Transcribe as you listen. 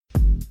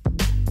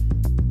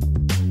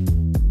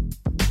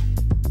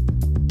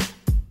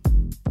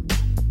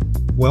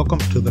Welcome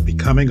to the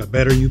Becoming a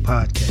Better You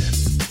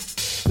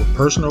podcast, where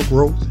personal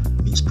growth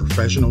meets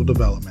professional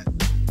development.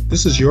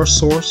 This is your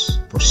source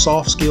for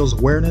soft skills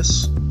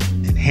awareness,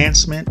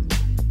 enhancement,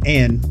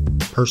 and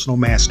personal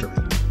mastery.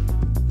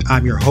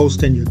 I'm your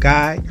host and your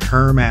guide,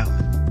 Herm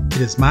Allen.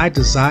 It is my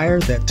desire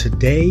that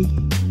today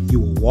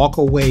you will walk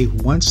away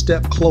one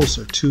step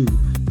closer to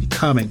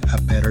becoming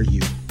a better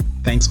you.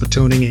 Thanks for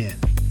tuning in.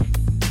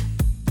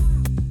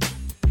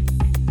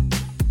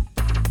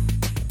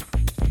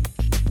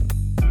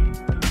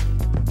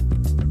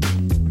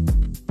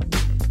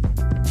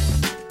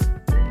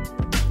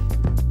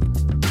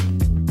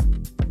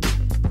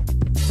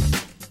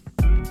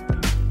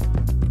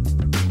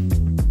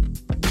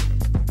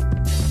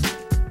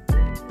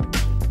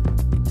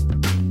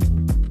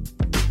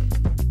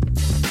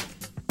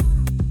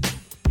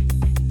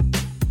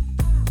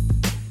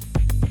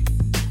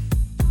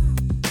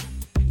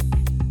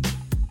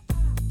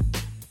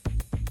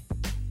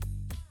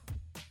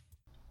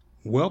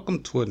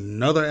 Welcome to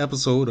another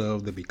episode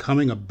of the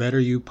Becoming a Better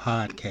You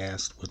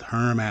podcast with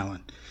Herm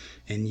Allen.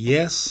 And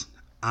yes,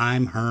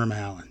 I'm Herm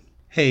Allen.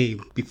 Hey,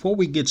 before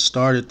we get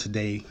started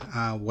today,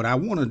 what I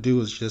want to do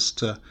is just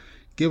to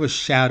give a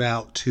shout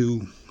out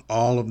to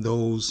all of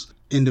those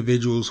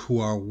individuals who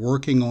are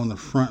working on the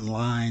front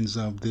lines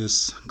of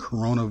this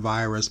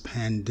coronavirus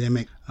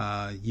pandemic.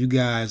 You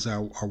guys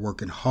are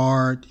working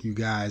hard. You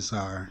guys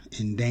are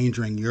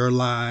endangering your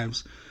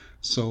lives.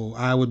 So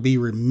I would be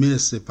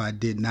remiss if I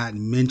did not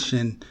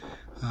mention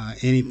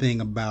anything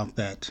about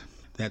that.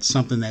 That's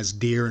something that's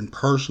dear and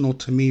personal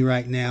to me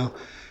right now.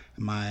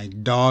 My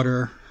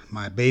daughter,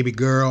 my baby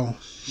girl,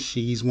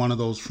 she's one of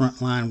those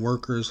frontline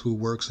workers who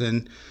works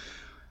in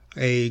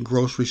a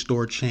grocery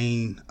store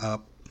chain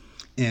up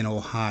in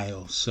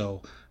Ohio.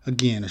 So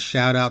again, a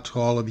shout out to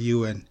all of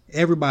you, and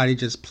everybody,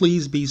 just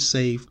please be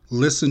safe.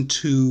 Listen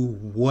to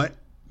what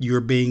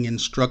you're being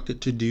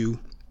instructed to do.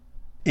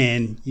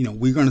 And,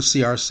 we're going to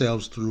see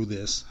ourselves through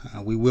this.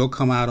 We will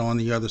come out on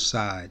the other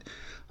side.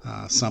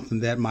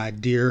 Something that my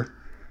dear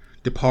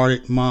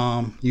departed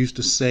mom used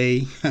to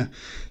say.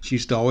 She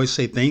used to always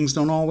say, things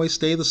don't always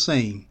stay the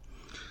same.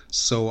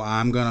 So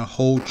I'm going to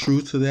hold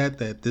true to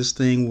that this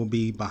thing will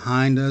be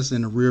behind us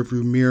in the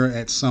rearview mirror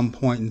at some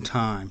point in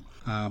time.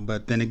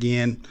 But then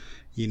again,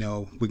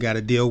 we got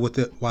to deal with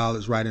it while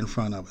it's right in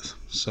front of us.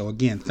 So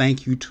again,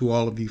 thank you to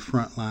all of you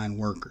frontline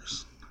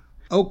workers.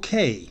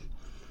 Okay.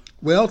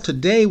 Well,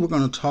 today we're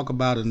going to talk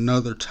about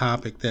another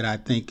topic that I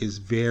think is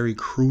very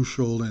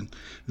crucial and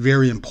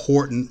very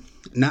important,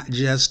 not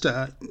just,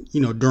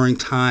 during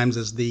times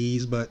as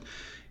these, but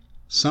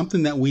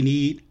something that we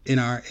need in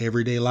our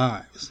everyday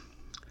lives.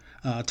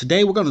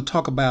 Today we're going to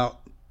talk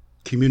about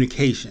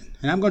communication,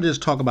 and I'm going to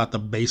just talk about the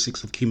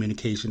basics of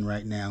communication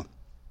right now.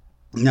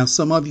 Now,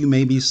 some of you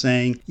may be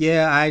saying,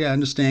 yeah, I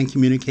understand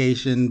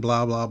communication,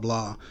 blah, blah,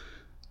 blah.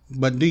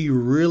 But do you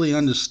really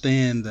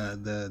understand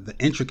the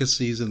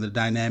intricacies and the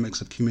dynamics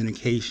of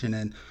communication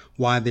and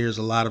why there's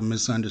a lot of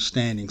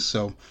misunderstandings?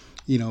 So,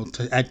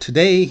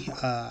 today,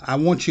 I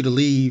want you to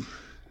leave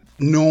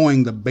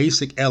knowing the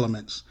basic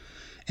elements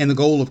and the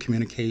goal of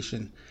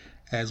communication,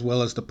 as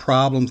well as the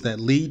problems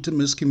that lead to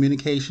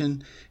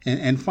miscommunication.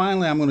 And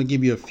finally, I'm going to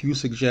give you a few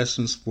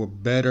suggestions for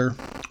better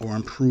or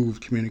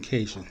improved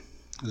communication.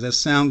 Does that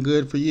sound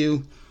good for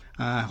you?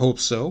 I hope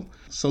so.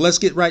 So let's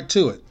get right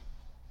to it.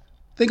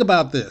 Think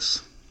about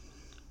this.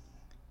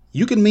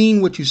 You can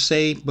mean what you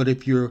say, but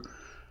if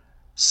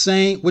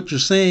what you're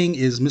saying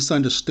is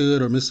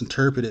misunderstood or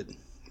misinterpreted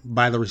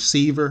by the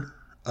receiver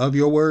of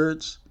your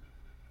words,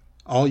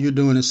 all you're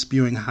doing is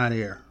spewing hot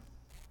air.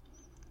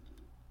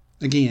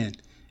 Again,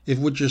 if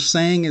what you're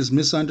saying is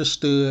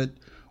misunderstood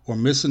or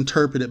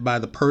misinterpreted by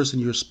the person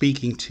you're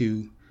speaking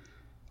to,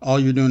 all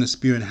you're doing is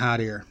spewing hot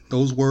air.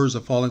 Those words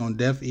are falling on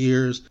deaf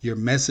ears. Your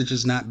message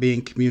is not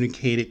being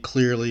communicated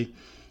clearly.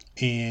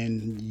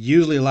 And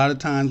usually a lot of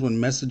times when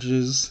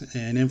messages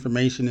and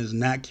information is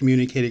not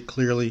communicated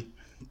clearly,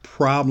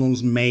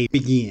 problems may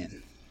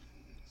begin.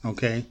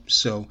 Okay,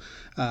 so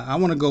I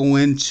want to go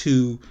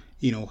into,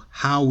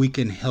 how we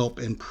can help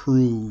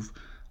improve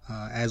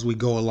as we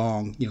go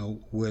along,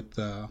 with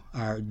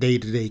our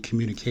day-to-day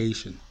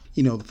communication.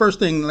 The first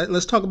thing,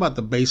 let's talk about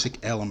the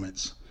basic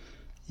elements.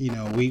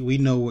 We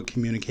know what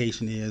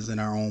communication is in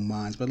our own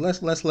minds, but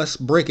let's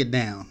break it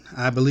down.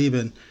 I believe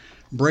in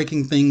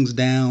breaking things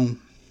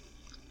down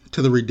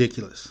to the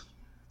ridiculous,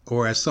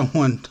 or as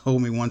someone told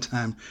me one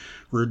time,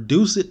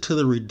 reduce it to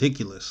the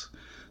ridiculous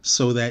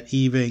so that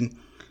even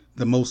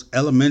the most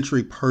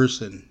elementary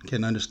person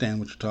can understand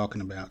what you're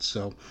talking about.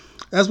 So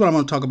that's what I'm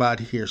going to talk about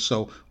here.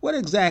 So what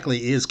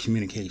exactly is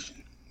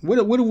communication? What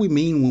do we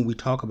mean when we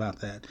talk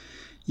about that?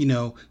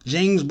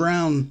 James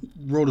Brown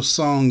wrote a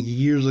song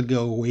years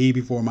ago, way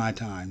before my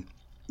time,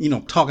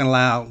 talking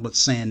loud but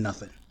saying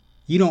nothing.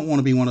 You don't want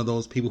to be one of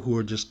those people who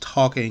are just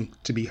talking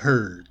to be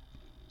heard,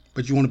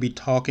 but you want to be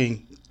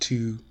talking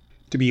to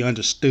be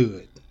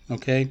understood,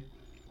 okay?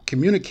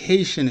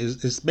 Communication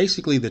is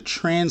basically the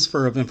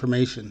transfer of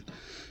information.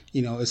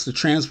 It's the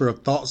transfer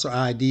of thoughts or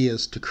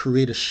ideas to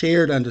create a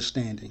shared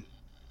understanding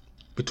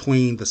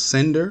between the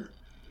sender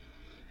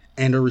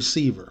and a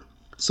receiver.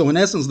 So in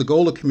essence, the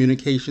goal of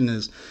communication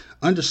is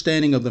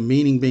understanding of the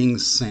meaning being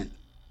sent.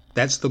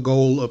 That's the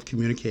goal of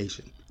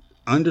communication.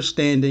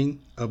 Understanding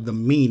of the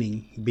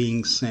meaning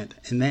being sent.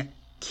 And that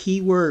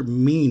keyword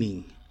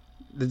meaning,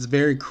 that's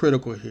very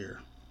critical here.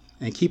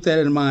 And keep that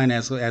in mind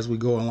as we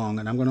go along.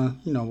 And I'm going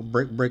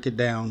to, break it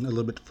down a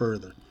little bit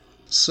further.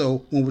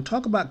 So when we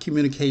talk about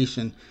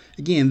communication,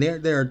 again,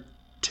 there are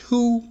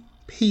two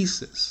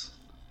pieces.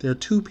 There are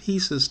two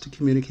pieces to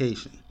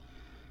communication.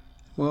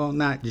 Well,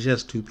 not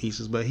just two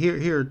pieces, but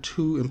here are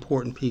two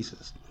important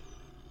pieces.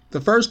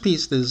 The first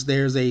piece is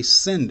there's a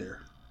sender,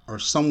 or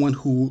someone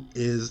who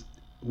is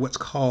what's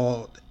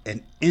called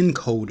an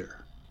encoder.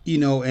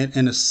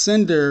 And a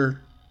sender,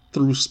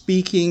 through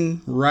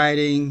speaking,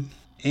 writing,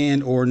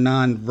 and or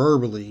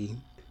non-verbally,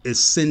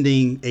 is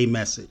sending a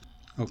message.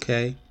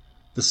 Okay?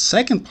 The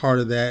second part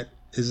of that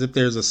is if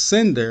there's a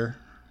sender,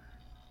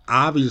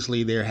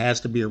 obviously there has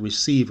to be a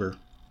receiver.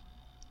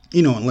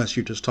 Unless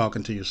you're just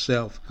talking to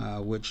yourself,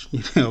 which,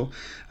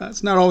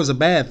 it's not always a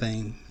bad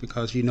thing,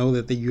 because you know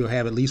that you'll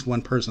have at least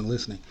one person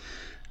listening.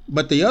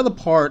 But the other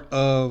part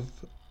of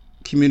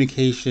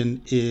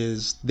communication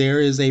is there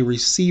is a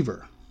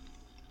receiver,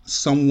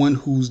 someone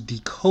who's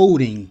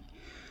decoding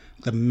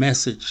the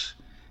message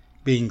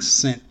being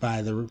sent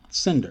by the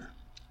sender.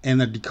 And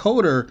the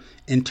decoder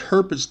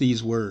interprets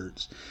these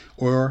words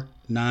or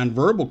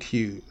nonverbal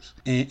cues.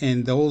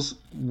 And those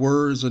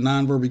words or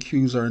nonverbal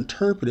cues are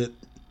interpreted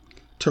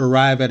to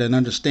arrive at an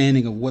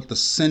understanding of what the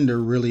sender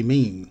really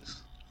means.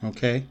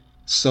 Okay?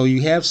 So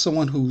you have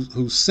someone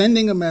who's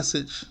sending a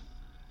message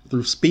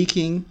through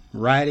speaking,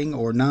 writing,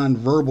 or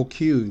nonverbal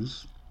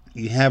cues.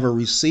 You have a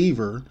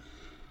receiver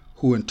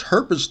who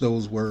interprets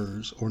those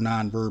words or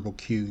nonverbal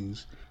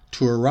cues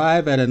to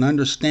arrive at an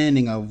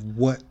understanding of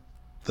what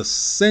the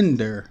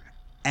sender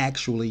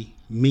actually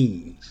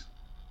means.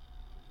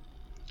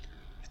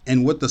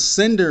 And what the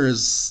sender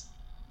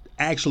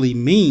actually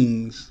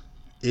means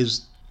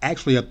is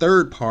actually a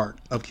third part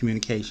of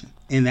communication,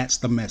 and that's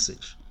the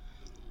message.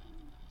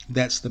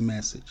 That's the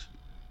message.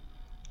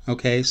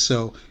 Okay,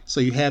 so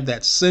you have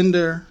that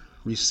sender,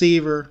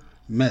 receiver,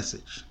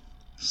 message.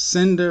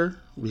 Sender,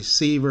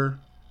 receiver,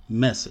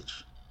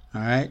 message.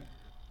 All right?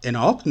 And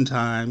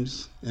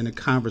oftentimes in a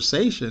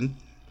conversation,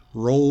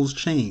 roles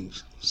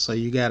change. So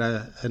you got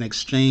an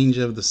exchange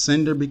of the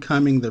sender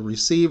becoming the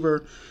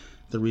receiver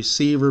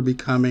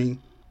becoming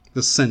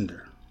the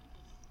sender.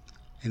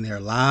 And there are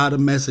a lot of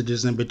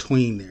messages in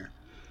between there.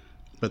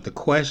 But the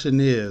question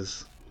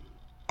is,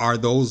 are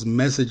those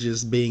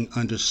messages being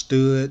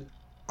understood?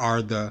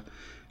 Are the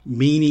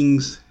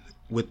meanings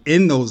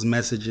within those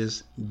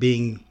messages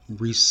being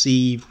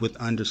received with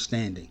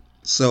understanding?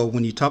 So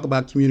when you talk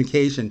about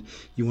communication,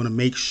 you want to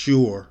make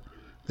sure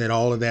that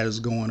all of that is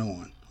going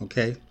on.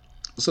 Okay?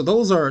 So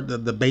those are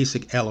the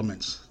basic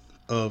elements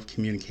of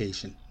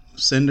communication.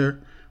 Sender,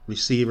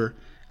 receiver,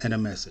 and a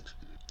message.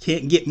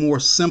 Can't get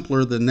more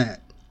simpler than that.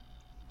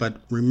 But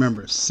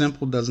remember,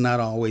 simple does not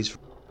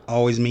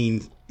always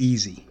mean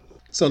easy.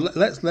 So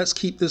let's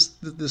keep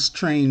this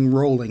train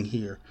rolling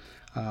here.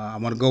 I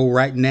want to go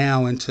right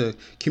now into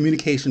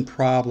communication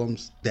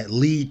problems that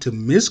lead to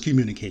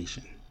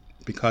miscommunication.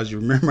 Because you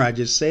remember I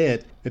just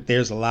said that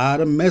there's a lot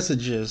of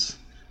messages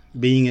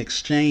being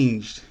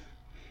exchanged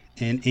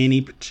in any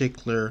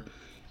particular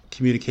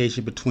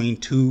communication between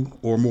two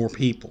or more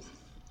people.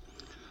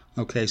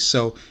 Okay,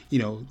 so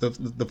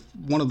the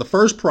one of the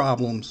first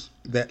problems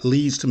that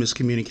leads to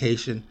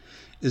miscommunication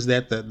is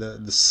that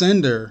the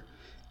sender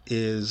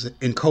is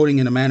encoding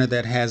in a manner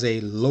that has a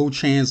low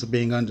chance of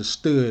being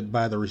understood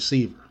by the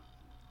receiver.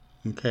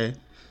 Okay,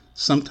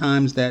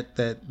 sometimes that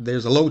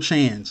there's a low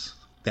chance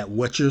that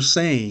what you're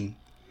saying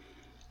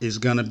is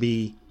going to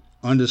be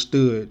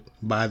understood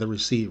by the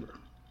receiver.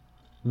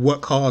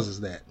 What causes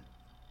that?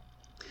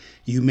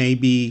 You may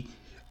be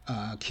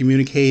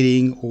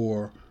communicating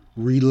or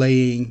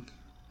relaying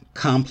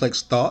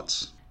complex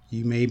thoughts.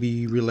 You may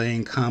be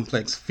relaying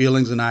complex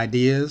feelings and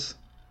ideas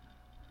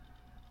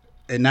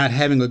and not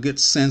having a good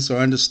sense or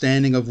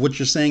understanding of what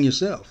you're saying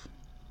yourself.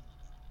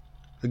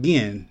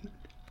 Again,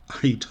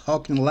 are you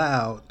talking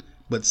loud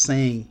but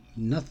saying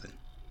nothing?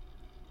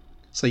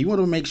 So you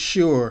want to make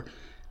sure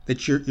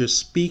that you're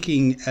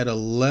speaking at a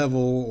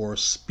level or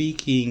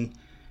speaking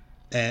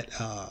at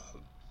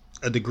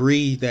a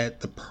degree that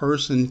the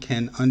person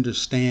can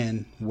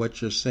understand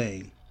what you're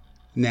saying.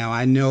 Now,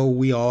 I know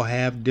we all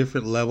have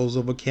different levels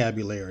of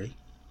vocabulary.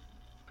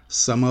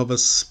 Some of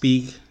us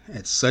speak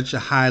at such a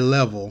high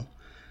level,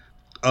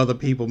 other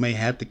people may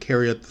have to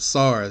carry a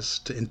thesaurus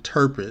to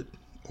interpret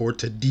or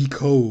to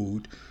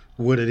decode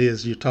what it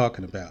is you're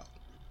talking about.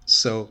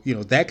 So,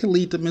 that can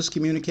lead to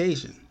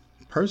miscommunication.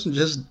 The person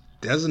just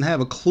doesn't have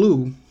a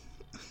clue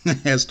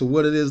as to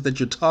what it is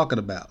that you're talking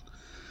about.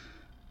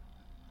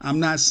 I'm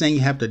not saying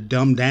you have to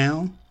dumb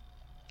down,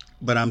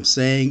 but I'm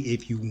saying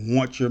if you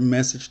want your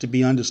message to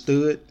be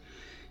understood,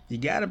 you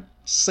got to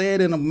say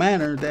it in a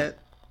manner that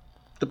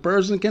the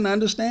person can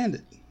understand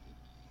it.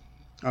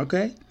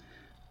 Okay?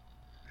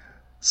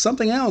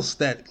 Something else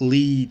that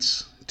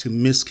leads to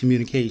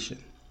miscommunication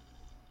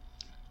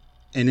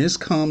And this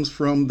comes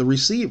from the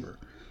receiver,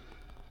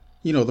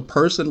 the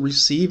person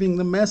receiving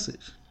the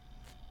message.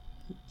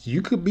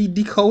 You could be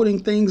decoding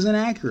things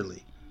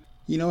inaccurately.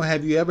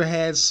 Have you ever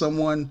had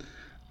someone,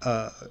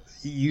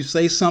 you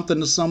say something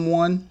to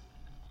someone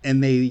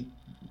and they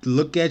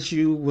look at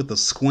you with a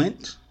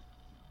squint,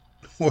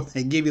 or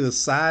they give you the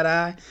side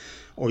eye,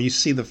 or you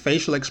see the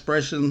facial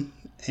expression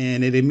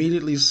and it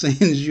immediately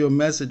sends you a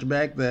message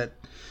back that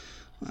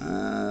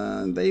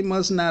they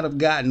must not have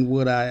gotten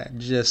what I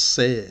just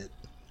said.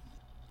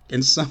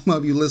 And some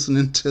of you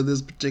listening to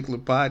this particular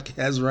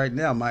podcast right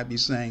now might be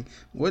saying,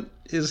 what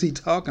is he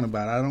talking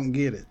about? I don't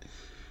get it.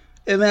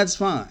 And that's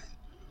fine.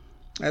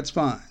 That's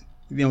fine.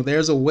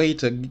 There's a way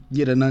to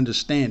get an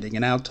understanding.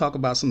 And I'll talk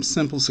about some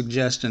simple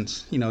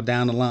suggestions,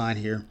 down the line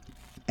here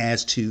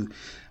as to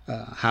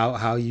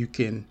how you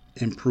can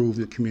improve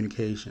the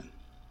communication.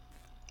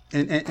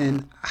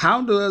 And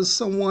how does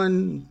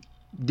someone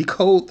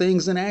decode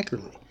things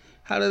inaccurately?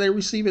 How do they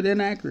receive it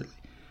inaccurately?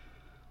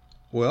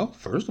 Well,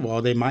 first of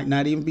all, they might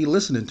not even be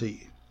listening to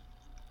you.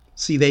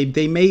 See,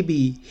 they may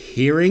be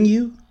hearing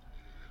you,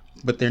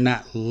 but they're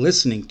not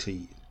listening to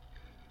you.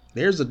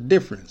 There's a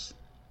difference.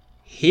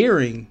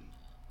 Hearing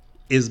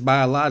is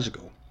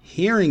biological.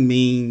 Hearing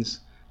means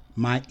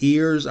my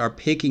ears are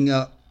picking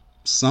up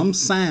some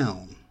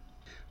sound,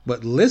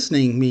 but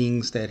listening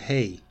means that,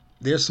 hey,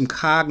 there's some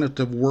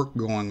cognitive work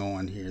going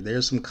on here.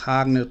 There's some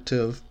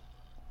cognitive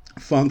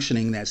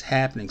functioning that's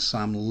happening, so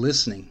I'm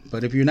listening.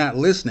 But if you're not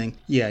listening,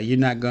 you're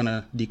not going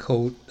to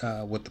decode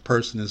what the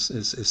person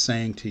is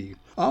saying to you.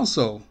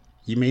 Also,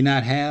 you may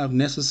not have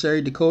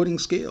necessary decoding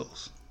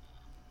skills.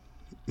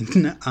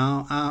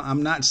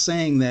 I'm not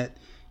saying that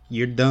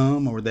you're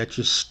dumb or that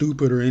you're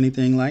stupid or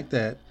anything like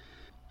that,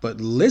 but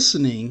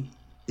listening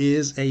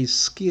is a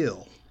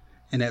skill.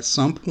 And at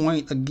some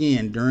point,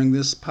 again, during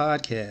this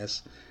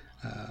podcast,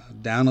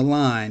 down the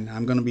line,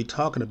 I'm going to be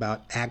talking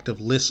about active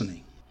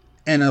listening.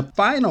 And a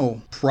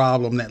final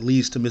problem that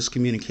leads to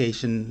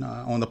miscommunication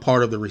on the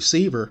part of the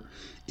receiver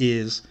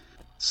is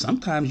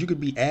sometimes you could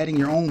be adding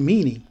your own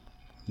meaning,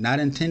 not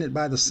intended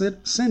by the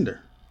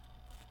sender.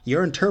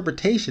 Your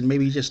interpretation may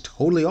be just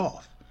totally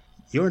off.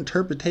 Your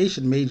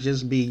interpretation may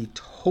just be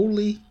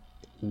totally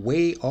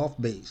way off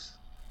base.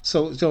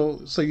 So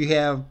you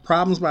have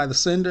problems by the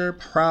sender,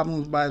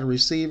 problems by the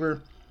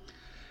receiver,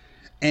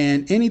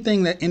 and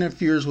anything that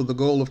interferes with the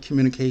goal of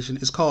communication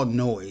is called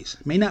noise.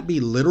 It may not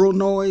be literal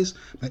noise,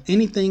 but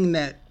anything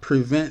that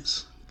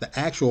prevents the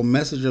actual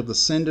message of the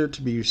sender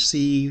to be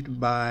received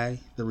by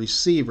the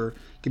receiver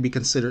can be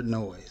considered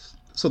noise.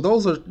 So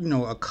those are,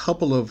 a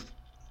couple of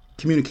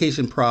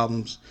communication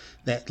problems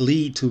that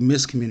lead to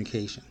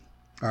miscommunication.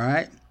 All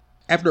right.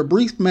 After a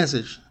brief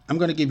message, I'm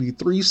going to give you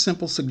 3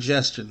 simple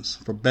suggestions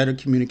for better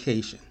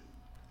communication.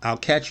 I'll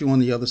catch you on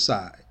the other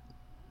side.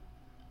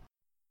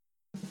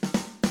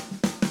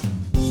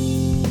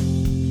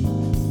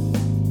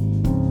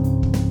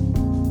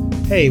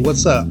 Hey,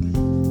 what's up?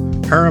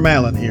 Herm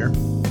Allen here.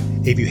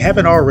 If you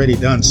haven't already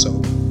done so,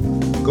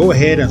 go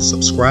ahead and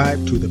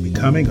subscribe to the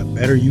Becoming a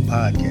Better You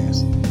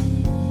podcast.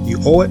 You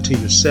owe it to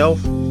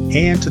yourself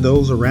and to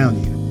those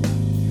around you.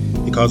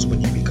 Because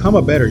when you become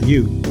a better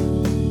you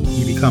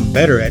become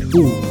better at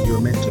who you're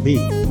meant to be.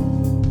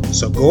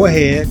 So go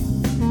ahead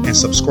and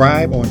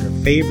subscribe on your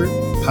favorite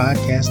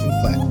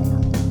podcasting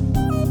platform.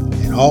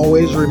 And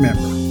always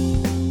remember,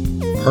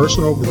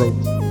 personal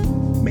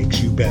growth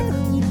makes you better.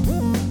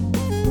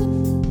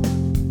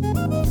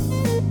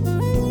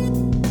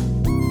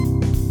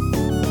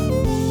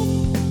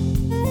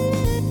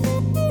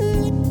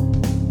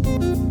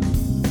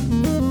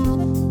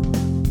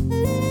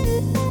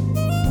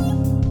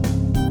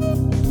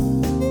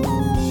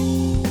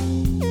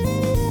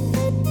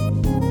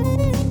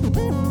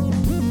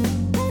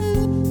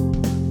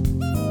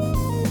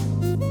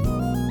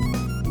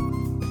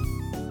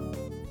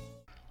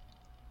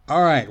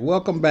 All right,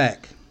 welcome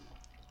back.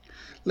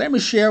 Let me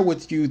share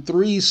with you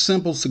 3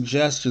 simple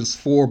suggestions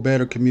for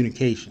better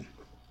communication.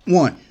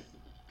 1,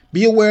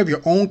 be aware of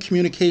your own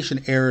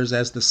communication errors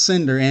as the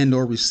sender and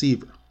or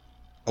receiver.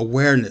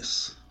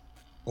 Awareness.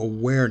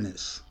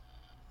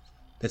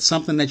 That's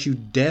something that you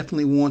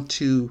definitely want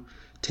to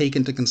take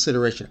into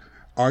consideration.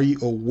 Are you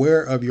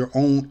aware of your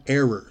own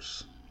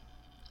errors?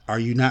 Are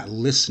you not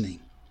listening?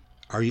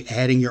 Are you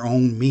adding your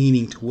own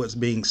meaning to what's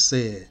being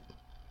said?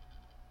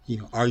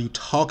 Are you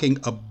talking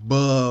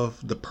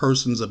above the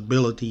person's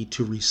ability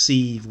to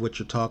receive what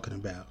you're talking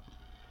about?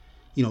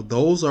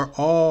 Those are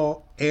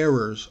all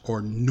errors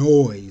or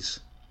noise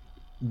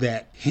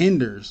that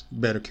hinders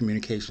better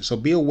communication. So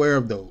be aware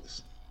of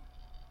those.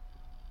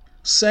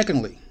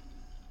 Secondly,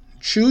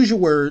 choose your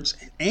words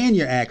and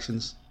your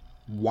actions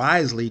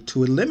wisely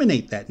to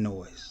eliminate that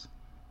noise.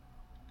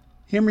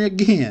 Hear me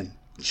again.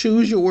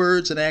 Choose your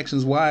words and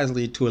actions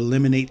wisely to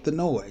eliminate the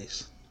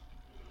noise.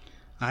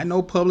 I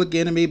know Public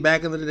Enemy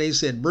back in the day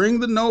said,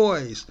 bring the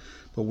noise.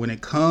 But when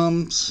it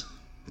comes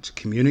to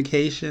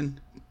communication,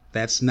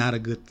 that's not a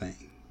good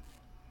thing.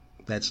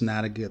 That's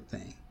not a good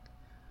thing.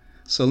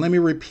 So let me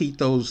repeat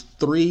those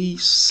 3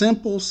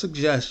 simple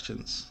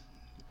suggestions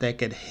that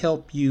could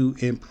help you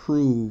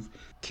improve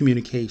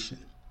communication.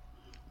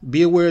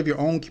 Be aware of your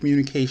own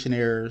communication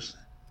errors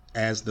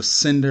as the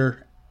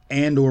sender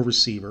and or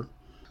receiver.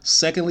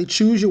 Secondly,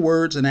 choose your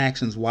words and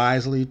actions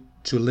wisely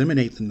to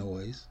eliminate the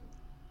noise.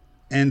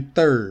 And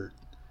third,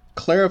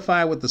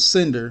 clarify with the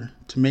sender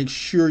to make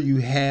sure you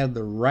have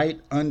the right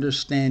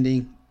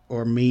understanding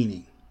or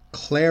meaning.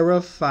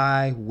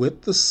 Clarify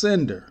with the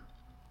sender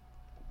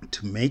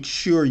to make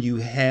sure you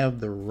have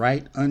the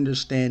right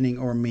understanding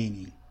or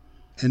meaning.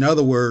 In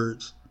other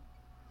words,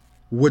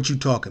 what you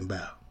talking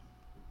about?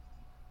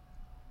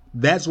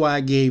 That's why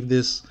I gave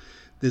this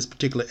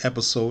particular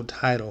episode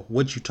title,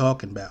 What You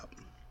Talking About?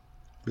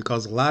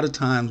 Because a lot of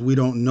times we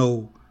don't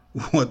know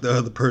what the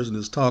other person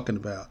is talking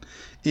about.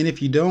 And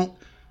if you don't,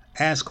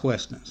 ask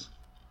questions.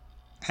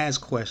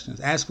 Ask questions.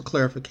 Ask for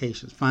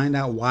clarifications. Find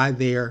out why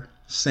they're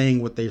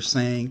saying what they're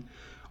saying,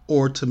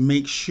 or to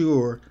make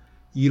sure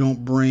you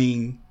don't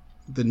bring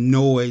the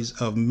noise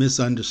of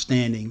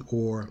misunderstanding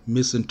or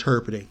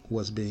misinterpreting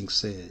what's being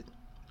said.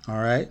 All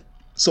right?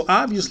 So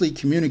obviously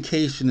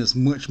communication is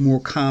much more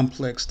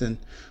complex than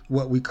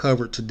what we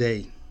covered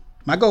today.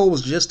 My goal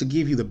was just to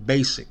give you the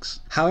basics.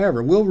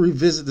 However, we'll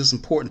revisit this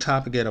important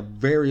topic at a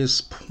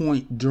various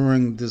point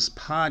during this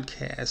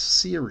podcast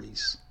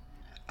series.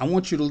 I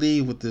want you to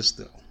leave with this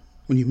though.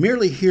 When you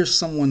merely hear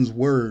someone's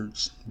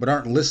words but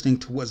aren't listening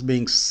to what's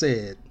being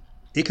said,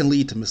 it can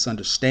lead to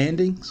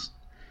misunderstandings,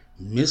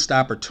 missed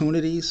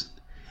opportunities,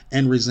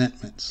 and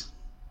resentments.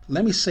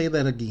 Let me say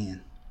that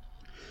again.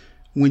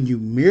 When you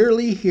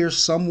merely hear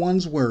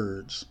someone's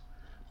words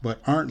but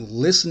aren't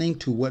listening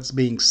to what's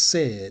being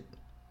said,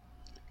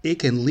 it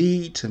can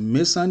lead to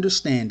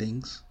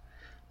misunderstandings,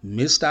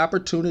 missed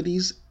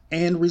opportunities,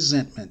 and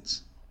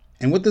resentments.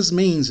 And what this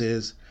means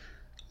is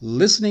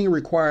listening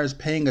requires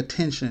paying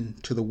attention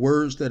to the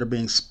words that are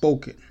being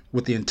spoken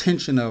with the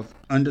intention of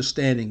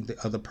understanding the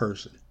other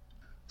person.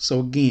 So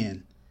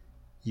again,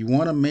 you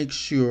want to make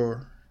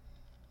sure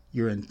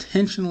you're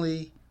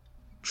intentionally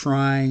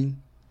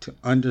trying to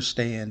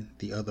understand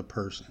the other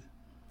person.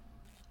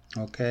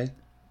 Okay?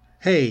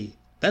 Hey,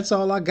 that's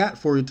all I got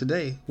for you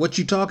today. What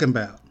you talking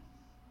about?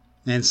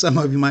 And some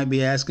of you might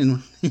be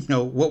asking,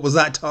 what was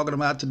I talking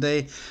about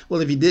today?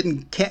 Well, if you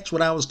didn't catch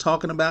what I was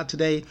talking about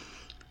today,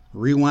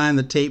 rewind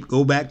the tape,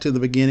 go back to the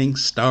beginning,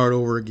 start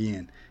over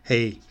again.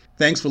 Hey,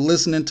 thanks for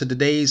listening to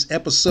today's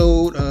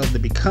episode of the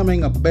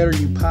Becoming a Better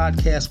You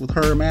podcast with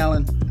Herm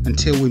Allen.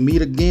 Until we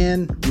meet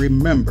again,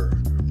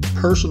 remember,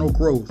 personal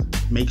growth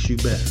makes you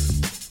better.